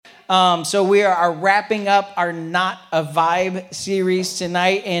So we are wrapping up our Not a Vibe series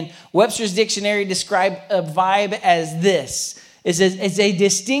tonight. And Webster's Dictionary described a vibe as this. It says it's a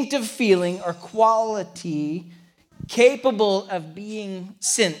distinctive feeling or quality capable of being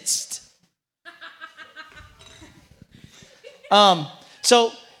sensed.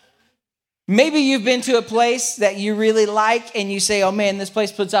 So maybe you've been to a place that you really like and you say, oh man, this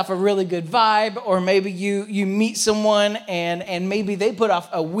place puts off a really good vibe. Or maybe you meet someone and maybe they put off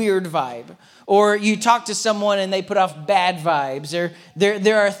a weird vibe. Or you talk to someone and they put off bad vibes. Or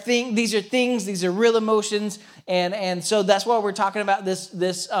these are real emotions. And so that's why we're talking about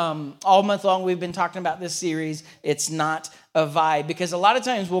this all month long. We've been talking about this series. It's not a vibe, because a lot of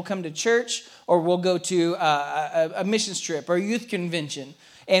times we'll come to church or we'll go to a missions trip or a youth convention,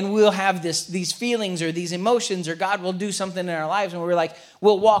 and we'll have these feelings or these emotions, or God will do something in our lives, and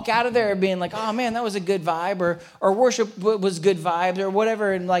we'll walk out of there being like, oh man, that was a good vibe, or worship was good vibes or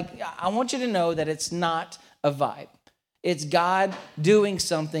whatever. And I want you to know that it's not a vibe. It's God doing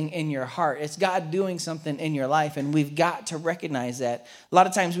something in your heart. It's God doing something in your life, and we've got to recognize that. A lot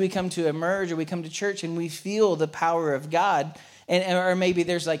of times we come to Emerge or we come to church and we feel the power of God, or maybe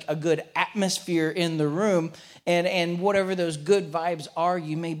there's like a good atmosphere in the room, and whatever those good vibes are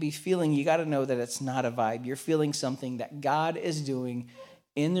you may be feeling, you got to know that it's not a vibe. You're feeling something that God is doing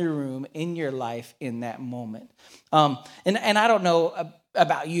in the room, in your life, in that moment. And I don't know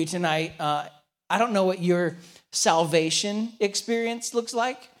about you tonight. I don't know what your salvation experience looks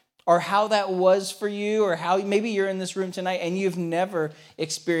like, or how that was for you, or how maybe you're in this room tonight and you've never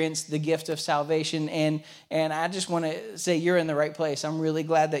experienced the gift of salvation. And I just want to say you're in the right place. I'm really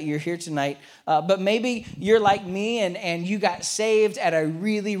glad that you're here tonight. But maybe you're like me and you got saved at a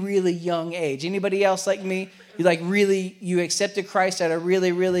really, really young age. Anybody else like me? You accepted Christ at a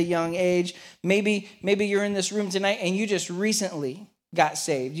really, really young age. Maybe you're in this room tonight and you just recently got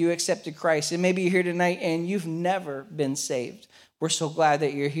saved. You accepted Christ, and maybe you're here tonight and you've never been saved. We're so glad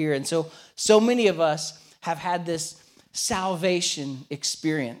that you're here. And so many of us have had this salvation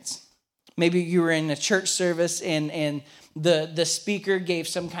experience. Maybe you were in a church service and the speaker gave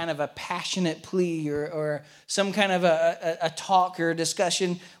some kind of a passionate plea or some kind of a talk or a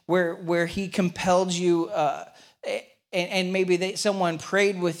discussion where he compelled you, and maybe someone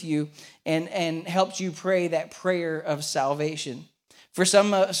prayed with you and helped you pray that prayer of salvation. For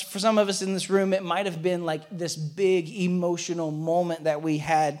some of us in this room, it might have been like this big emotional moment that we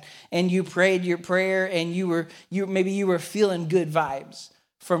had, and you prayed your prayer, and you were feeling good vibes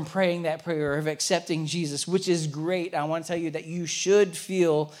from praying that prayer of accepting Jesus, which is great. I want to tell you that you should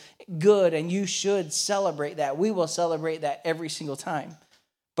feel good, and you should celebrate that. We will celebrate that every single time.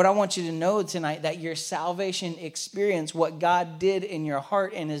 But I want you to know tonight that your salvation experience, what God did in your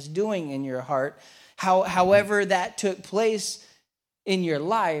heart and is doing in your heart, however that took place in your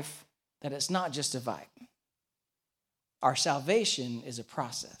life, that it's not just a vibe. Our salvation is a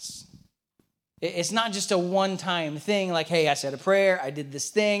process. It's not just a one-time thing like, hey, I said a prayer, I did this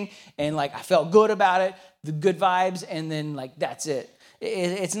thing, and I felt good about it, the good vibes, and then that's it.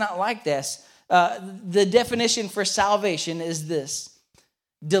 It's not like this. The definition for salvation is this: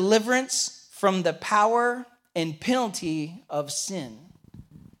 deliverance from the power and penalty of sin.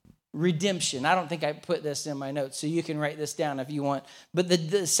 Redemption. I don't think I put this in my notes, so you can write this down if you want. But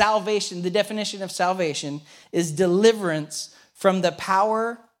the salvation, the definition of salvation is deliverance from the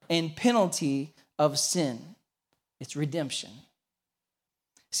power and penalty of sin. It's redemption.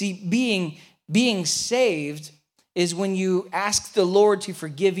 See, being saved is when you ask the Lord to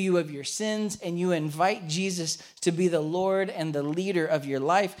forgive you of your sins and you invite Jesus to be the Lord and the leader of your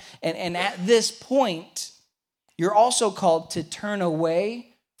life. And at this point, you're also called to turn away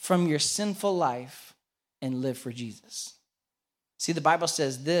from your sinful life and live for Jesus. See, the Bible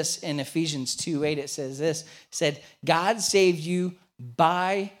says this in Ephesians 2:8. It says this. It said, God saved you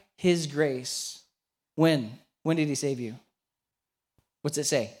by his grace. When? When did he save you? What's it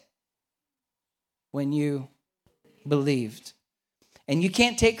say? When you believed. And you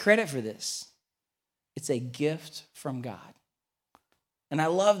can't take credit for this. It's a gift from God. And I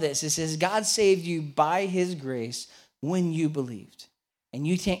love this. It says, God saved you by his grace when you believed. And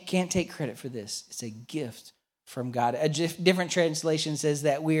you can't take credit for this. It's a gift from God. A different translation says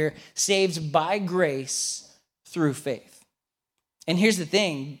that we're saved by grace through faith. And here's the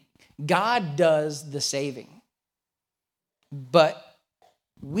thing. God does the saving. But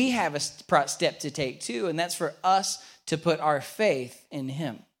we have a step to take too, and that's for us to put our faith in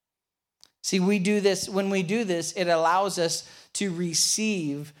him. See, we do this. When we do this, it allows us to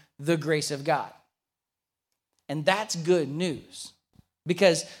receive the grace of God. And that's good news.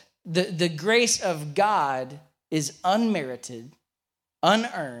 Because the grace of God is unmerited,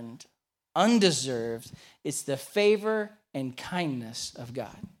 unearned, undeserved. It's the favor and kindness of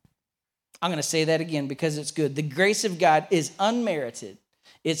God. I'm going to say that again because it's good. The grace of God is unmerited.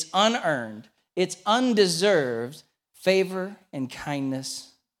 It's unearned. It's undeserved favor and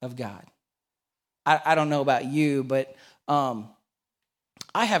kindness of God. I don't know about you, but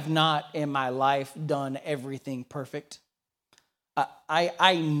I have not in my life done everything perfect.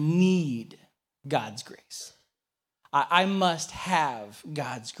 I need God's grace. I must have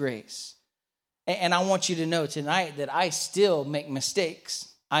God's grace. And I want you to know tonight that I still make mistakes.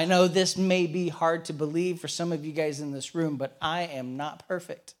 I know this may be hard to believe for some of you guys in this room, but I am not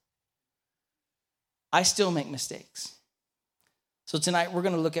perfect. I still make mistakes. So tonight we're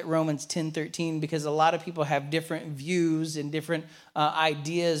going to look at Romans 10:13 because a lot of people have different views and different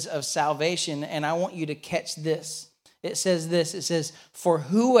ideas of salvation, and I want you to catch this. It says this, it says, "For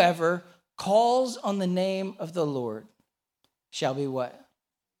whoever calls on the name of the Lord shall be" what?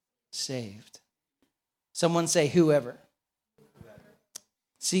 Saved. Someone say whoever.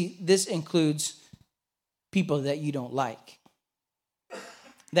 See, this includes people that you don't like.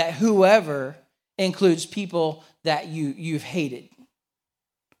 That whoever includes people that you've hated.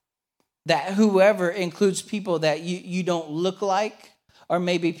 That whoever includes people that you don't look like, or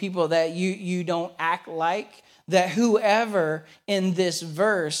maybe people that you don't act like. That whoever in this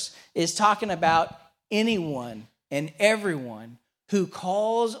verse is talking about anyone and everyone who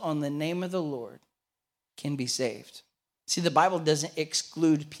calls on the name of the Lord can be saved. See, the Bible doesn't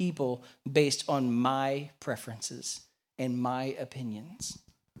exclude people based on my preferences and my opinions.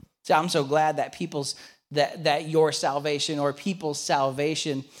 So I'm so glad that that your salvation or people's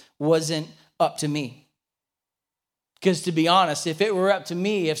salvation wasn't up to me. Because to be honest, if it were up to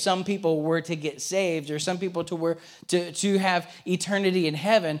me, if some people were to get saved or some people were to have eternity in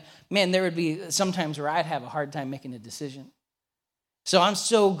heaven, man, there would be sometimes where I'd have a hard time making a decision. So I'm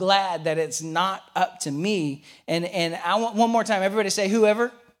so glad that it's not up to me. And I want one more time, everybody say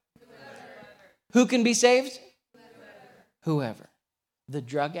whoever. Who can be saved? Whoever. The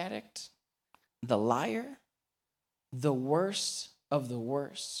drug addict, the liar, the worst of the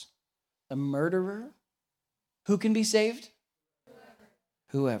worst, the murderer. Who can be saved?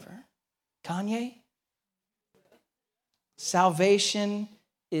 Whoever. Kanye? Salvation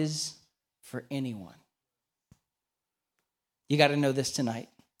is for anyone. You got to know this tonight.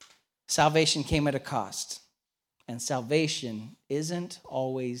 Salvation came at a cost, and salvation isn't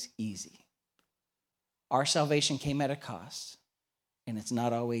always easy. Our salvation came at a cost, and it's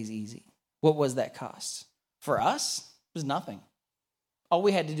not always easy. What was that cost? For us, it was nothing. All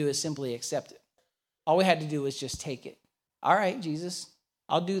we had to do is simply accept it. All we had to do was just take it. All right, Jesus,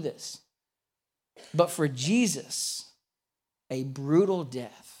 I'll do this. But for Jesus, a brutal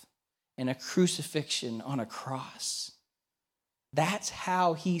death and a crucifixion on a cross, that's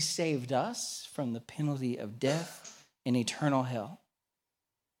how he saved us from the penalty of death and eternal hell.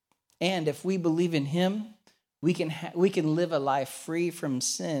 And if we believe in him, we can live a life free from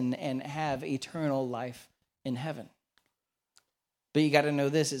sin and have eternal life in heaven. But you got to know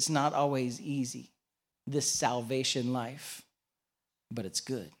this, it's not always easy, this salvation life, but it's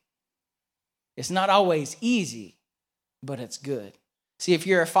good. It's not always easy, but it's good. See, if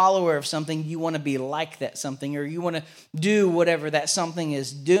you're a follower of something, you want to be like that something, or you want to do whatever that something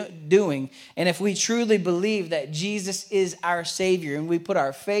is doing. And if we truly believe that Jesus is our Savior and we put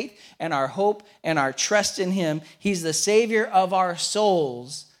our faith and our hope and our trust in him, he's the Savior of our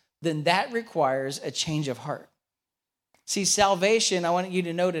souls, then that requires a change of heart. See, salvation, I want you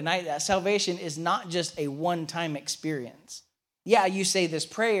to know tonight that salvation is not just a one-time experience. Yeah, you say this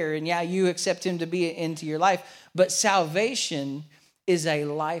prayer and yeah, you accept him to be into your life, but salvation is a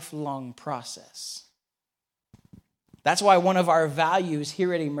lifelong process. That's why one of our values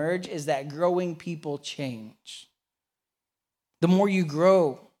here at Emerge is that growing people change. The more you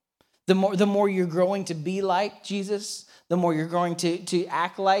grow, the more you're growing to be like Jesus, the more you're going to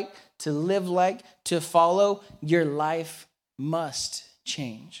act like, to live like, to follow, your life must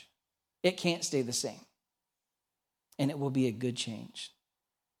change. It can't stay the same. And it will be a good change.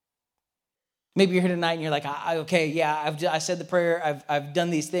 Maybe you're here tonight and you're like, okay, yeah, I said the prayer, I've done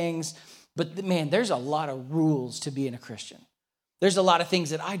these things, but man, there's a lot of rules to being a Christian. There's a lot of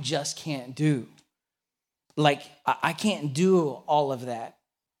things that I just can't do. Like, I can't do all of that.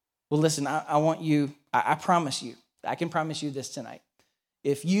 Well, listen, I want you, I promise you, I can promise you this tonight.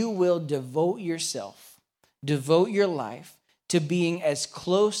 If you will devote your life to being as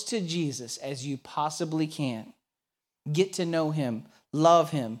close to Jesus as you possibly can, get to know him,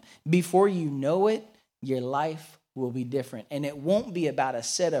 love him, before you know it, your life will be different. And it won't be about a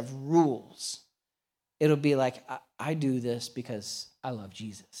set of rules. it'll be like, I do this because I love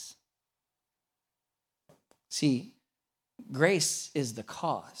Jesus. See, grace is the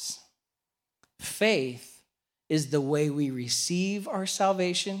cause. Faith is the way we receive our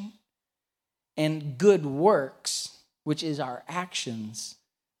salvation. And good works, which is our actions,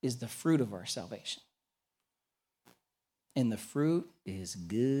 is the fruit of our salvation. And the fruit is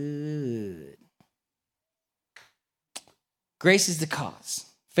good. Grace is the cause.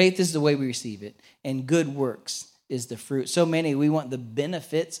 Faith is the way we receive it. And good works is the fruit. So many, we want the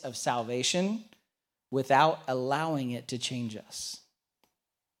benefits of salvation without allowing it to change us.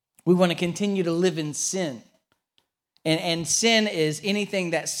 We want to continue to live in sin. And sin is anything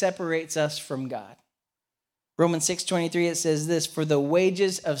that separates us from God. Romans 6:23, it says this, for the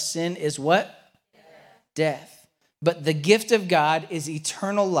wages of sin is what? Death. But the gift of God is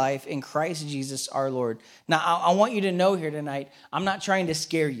eternal life in Christ Jesus our Lord. Now, I want you to know here tonight, I'm not trying to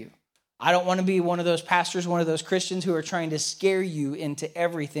scare you. I don't want to be one of those pastors, one of those Christians who are trying to scare you into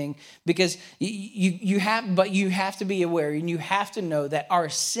everything, because you have to be aware and you have to know that our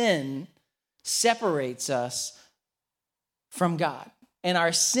sin separates us from God. And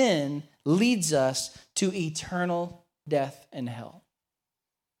our sin leads us to eternal death and hell.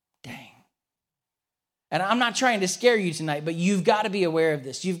 Dang. And I'm not trying to scare you tonight, but you've got to be aware of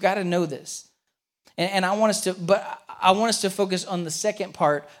this. You've got to know this. And I want us to focus on the second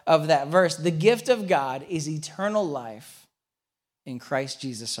part of that verse. The gift of God is eternal life in Christ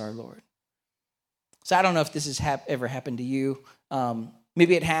Jesus our Lord. So I don't know if this has ever happened to you.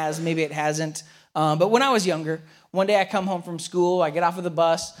 Maybe it has, maybe it hasn't. But when I was younger, one day I come home from school, I get off of the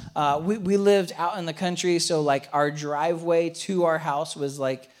bus. We lived out in the country, so like our driveway to our house was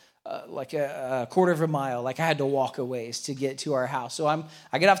like a quarter of a mile. Like I had to walk a ways to get to our house. So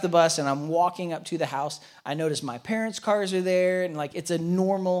I get off the bus and I'm walking up to the house. I notice my parents' cars are there, and like it's a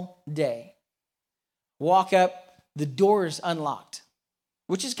normal day. Walk up, the door's unlocked,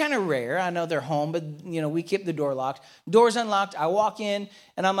 which is kind of rare. I know they're home, but we keep the door locked. Door's unlocked. I walk in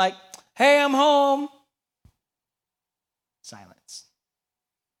and I'm like, hey, I'm home. Silence.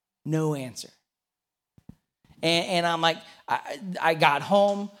 No answer. And I'm like, I got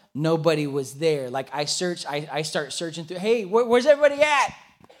home. Nobody was there. Like I start searching through. Hey, where's everybody at?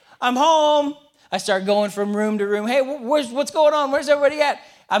 I'm home. I start going from room to room. Hey, what's going on? Where's everybody at?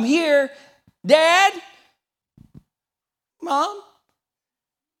 I'm here. Dad? Mom?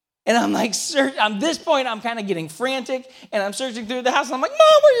 And I'm like, at this point, I'm kind of getting frantic, and I'm searching through the house, and I'm like,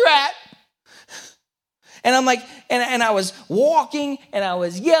 Mom, where you at? And I'm like, and I was walking, and I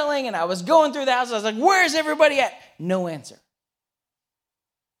was yelling, and I was going through the house. I was like, where's everybody at? No answer.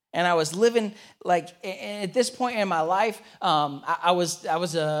 And I was living, like, at this point in my life, I was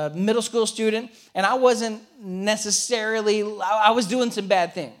a middle school student, and I wasn't necessarily, I was doing some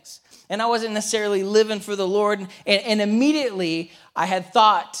bad things. And I wasn't necessarily living for the Lord. And immediately, I had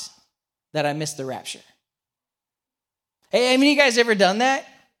thought that I missed the rapture. Hey, have you guys ever done that?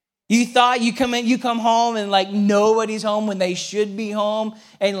 You thought you come home and like nobody's home when they should be home,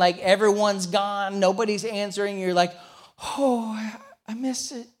 and like everyone's gone, nobody's answering. You're like, oh, I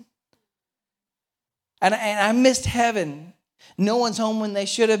missed it. And I missed heaven. No one's home when they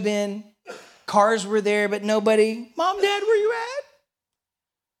should have been. Cars were there, but nobody. Mom, Dad, where you at?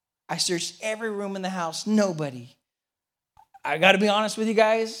 I searched every room in the house. Nobody. I got to be honest with you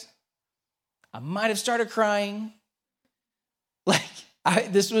guys. I might have started crying.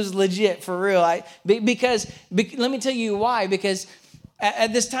 This was legit, for real. Because let me tell you why. Because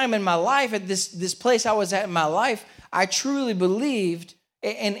at this time in my life, at this place I was at in my life, I truly believed,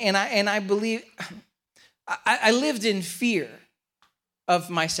 and I believe, I lived in fear of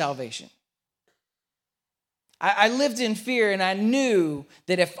my salvation. I lived in fear, and I knew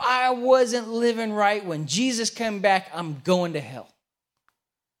that if I wasn't living right when Jesus came back, I'm going to hell.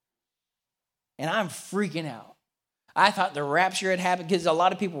 And I'm freaking out. I thought the rapture had happened because a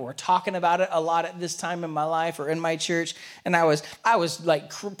lot of people were talking about it a lot at this time in my life or in my church. And I was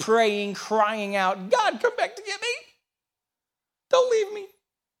like praying, crying out, God, come back to get me. Don't leave me.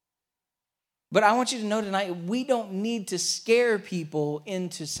 But I want you to know tonight, we don't need to scare people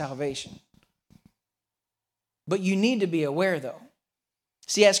into salvation. But you need to be aware, though.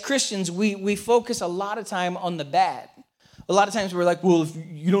 See, as Christians, we focus a lot of time on the bad. A lot of times we're like, well, if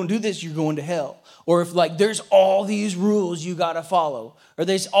you don't do this, you're going to hell. Or if like there's all these rules you got to follow. Or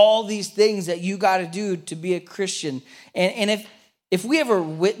there's all these things that you got to do to be a Christian. And if we ever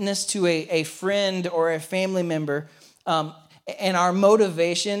witness to a friend or a family member, and our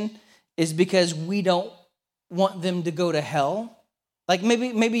motivation is because we don't want them to go to hell, Like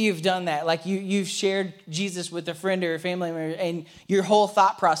maybe you've done that. Like you've shared Jesus with a friend or a family member, and your whole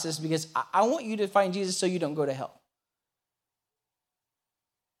thought process, because I want you to find Jesus so you don't go to hell.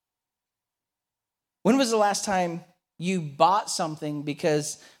 When was the last time you bought something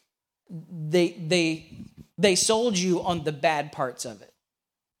because they sold you on the bad parts of it?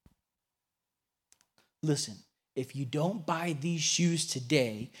 Listen, if you don't buy these shoes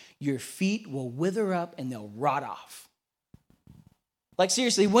today, your feet will wither up and they'll rot off. Like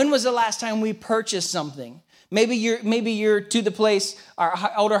seriously, when was the last time we purchased something? Maybe you're to the place,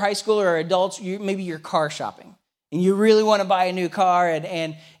 our older high schooler or adults, maybe you're car shopping. And you really want to buy a new car,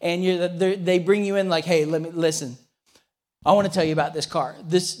 and they bring you in like, hey, listen. I want to tell you about this car.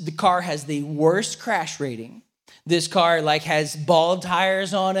 The car has the worst crash rating. This car has bald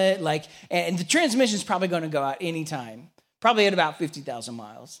tires on it, and the transmission's probably going to go out anytime, probably at about 50,000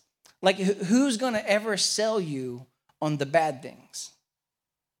 miles. Who's going to ever sell you on the bad things?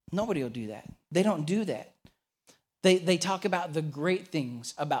 Nobody will do that. They don't do that. They talk about the great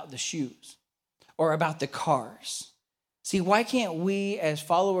things about the shoes or about the cars. See, why can't we as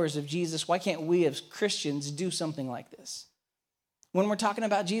followers of Jesus, why can't we as Christians do something like this? When we're talking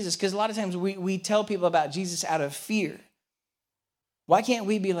about Jesus, because a lot of times we tell people about Jesus out of fear. Why can't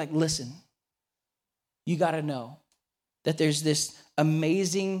we be like, listen, you got to know that there's this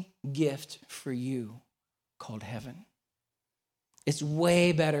amazing gift for you called heaven. It's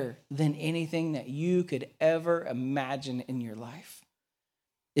way better than anything that you could ever imagine in your life.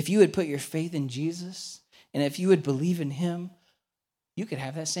 If you would put your faith in Jesus, and if you would believe in him, you could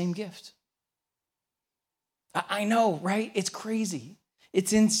have that same gift. I know, right? It's crazy.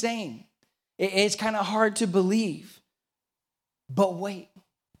 It's insane. It's kind of hard to believe. But wait,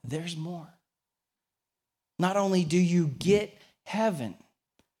 there's more. Not only do you get heaven,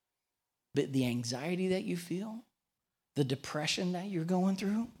 but the anxiety that you feel, the depression that you're going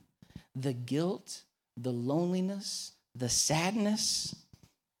through, the guilt, the loneliness, the sadness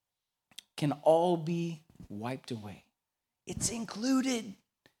can all be wiped away. It's included.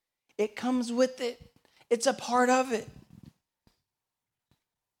 It comes with it. It's a part of it.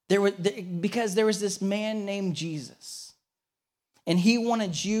 Because there was this man named Jesus, and he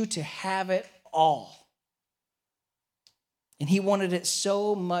wanted you to have it all. And he wanted it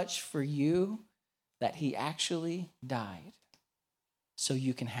so much for you that he actually died so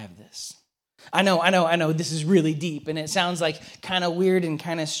you can have this. I know, this is really deep, and it sounds like kind of weird and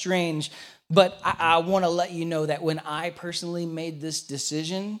kind of strange, but I want to let you know that when I personally made this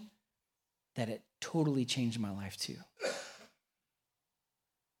decision, that it totally changed my life too.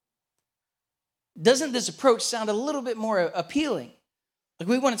 Doesn't this approach sound a little bit more appealing?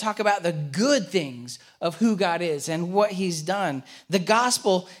 We want to talk about the good things of who God is and what he's done. The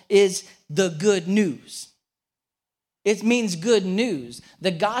gospel is the good news. It means good news. The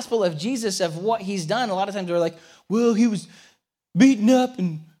gospel of Jesus, of what he's done. A lot of times we're like, well, he was beaten up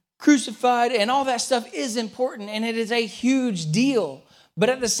and crucified, and all that stuff is important, and it is a huge deal. But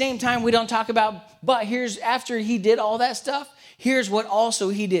at the same time, we don't talk about, but here's after he did all that stuff, here's what also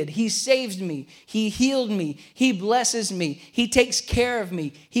he did. He saved me. He healed me. He blesses me. He takes care of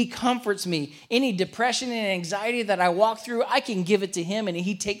me. He comforts me. Any depression and anxiety that I walk through, I can give it to him, and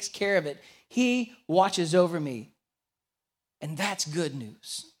he takes care of it. He watches over me. And that's good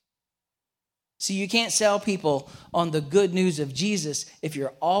news. See, you can't sell people on the good news of Jesus if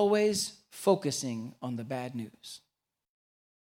you're always focusing on the bad news.